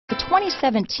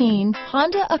2017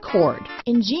 Honda Accord.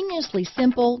 Ingeniously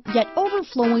simple, yet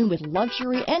overflowing with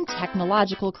luxury and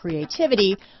technological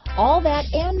creativity, all that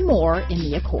and more in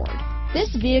the Accord.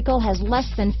 This vehicle has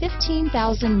less than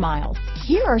 15,000 miles.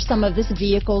 Here are some of this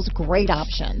vehicle's great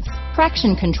options: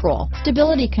 traction control,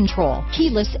 stability control,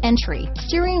 keyless entry,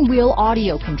 steering wheel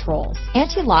audio controls,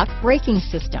 anti-lock braking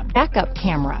system, backup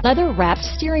camera, leather-wrapped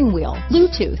steering wheel,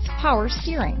 Bluetooth, power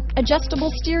steering,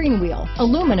 adjustable steering wheel,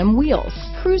 aluminum wheels,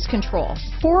 cruise control,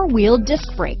 four-wheel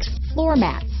disc brakes, floor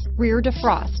mats, rear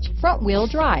defrost, front-wheel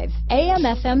drive,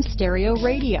 AM/FM stereo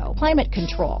radio, climate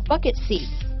control, bucket seats.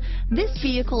 This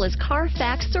vehicle is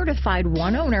Carfax certified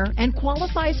one owner and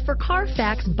qualifies for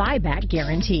Carfax buyback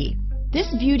guarantee.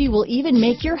 This beauty will even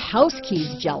make your house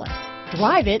keys jealous.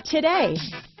 Drive it today.